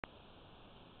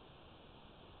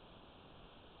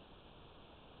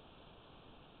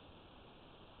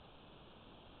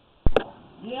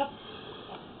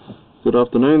Good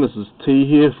afternoon, this is T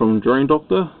here from Drain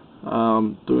Doctor,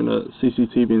 doing a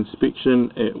CCTV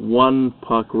inspection at 1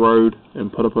 Park Road in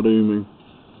Parapara.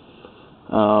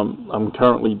 I'm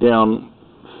currently down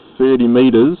 33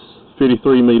 metres,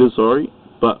 sorry,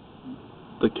 but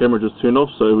the camera just turned off,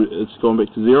 so it's gone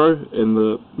back to 0, and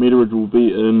the meterage will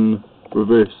be in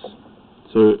reverse,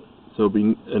 so it'll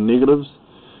be in negatives,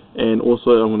 and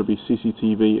also I'm going to be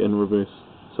CCTV in reverse,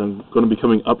 so I'm going to be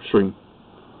coming upstream.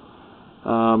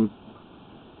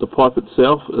 The pipe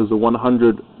itself is a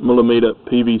 100mm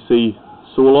PVC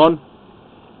saw line,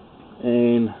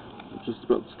 and just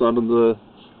about to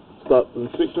start the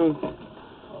inspection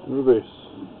in reverse.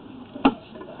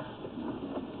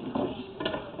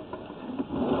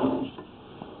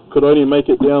 Could only make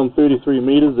it down 33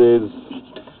 metres as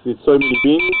there's so many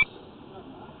bends.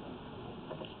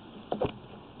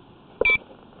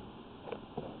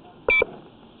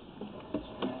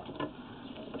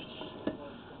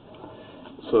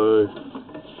 So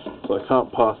I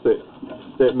can't pass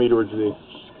that meterage there.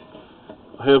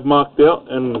 I have marked out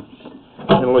and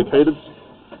located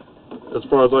as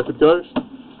far as I could go,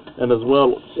 and as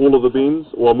well all of the bends,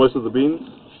 or most of the bends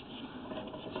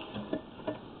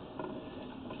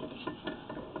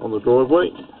on the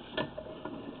driveway.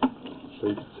 So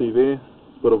you can see there, a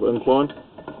bit of an incline,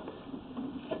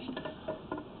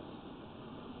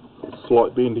 a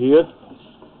slight bend here,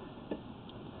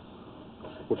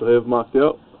 which I have marked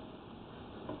out.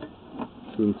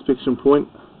 The inspection point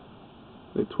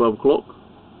at 12 o'clock.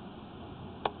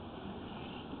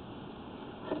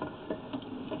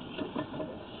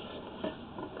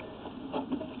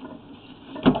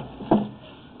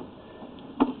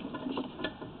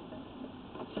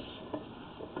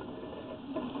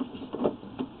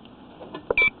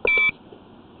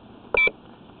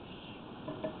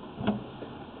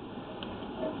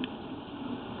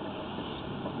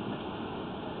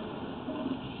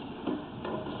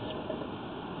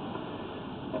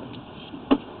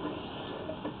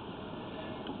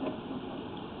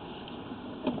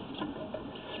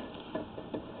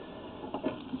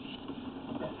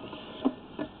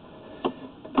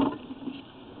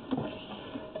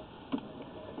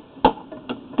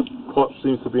 Pipe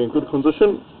seems to be in good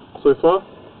condition so far.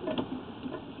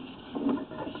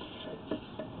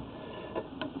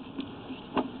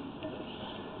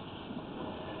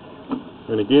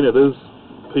 And again, it is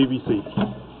PVC.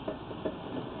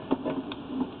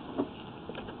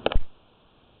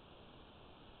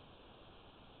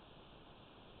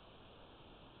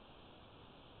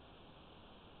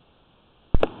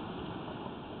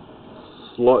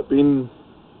 Slight bend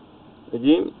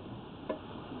again.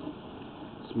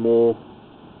 It's more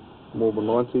of a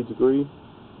 90 degree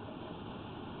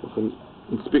with an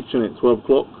inspection at 12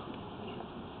 o'clock.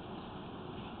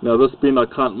 Now this bend I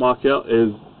can't mark out as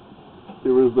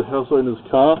there is the house owner's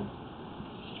car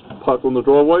parked on the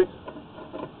driveway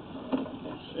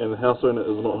and the house owner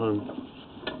is not home.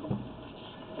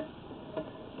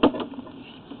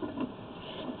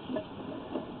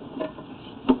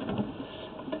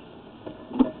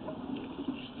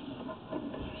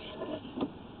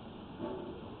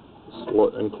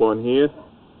 Slight incline here.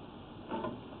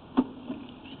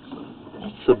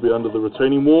 Should be under the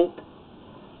retaining wall.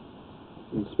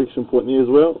 Inspection point there as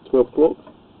well, 12 o'clock.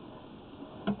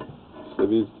 So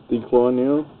there's the decline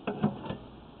now.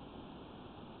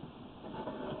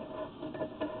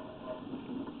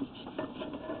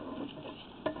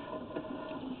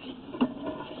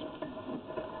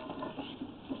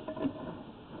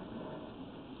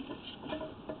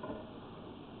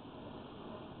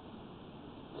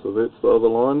 So that's the other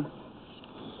line.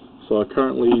 So I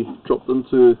currently dropped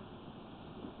into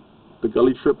the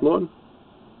gully strip line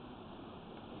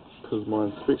because my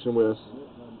inspection where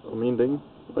I'm ending,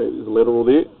 there's a lateral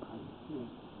there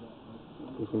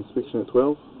with inspection at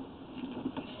 12.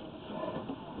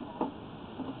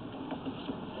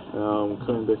 Now I'm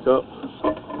coming back up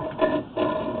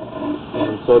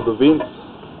inside the vents.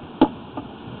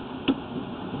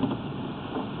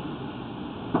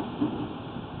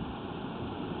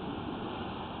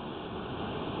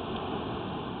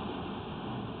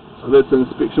 So that's the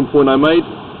inspection point I made.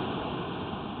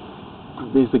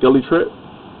 There's the gully trap.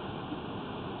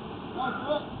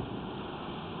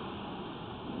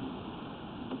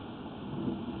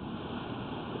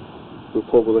 The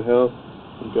top of the house,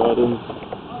 the gardens,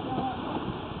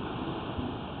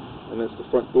 and that's the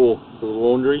front door for the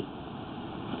laundry.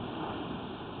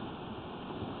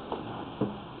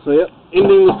 So yeah,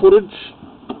 ending the footage.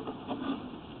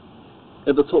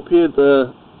 At the top here,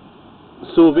 the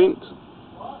sewer vent.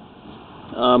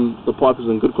 The pipe is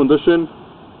in good condition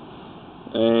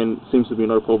and seems to be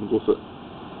no problems with it.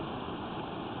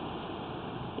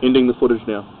 Ending the footage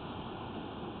now.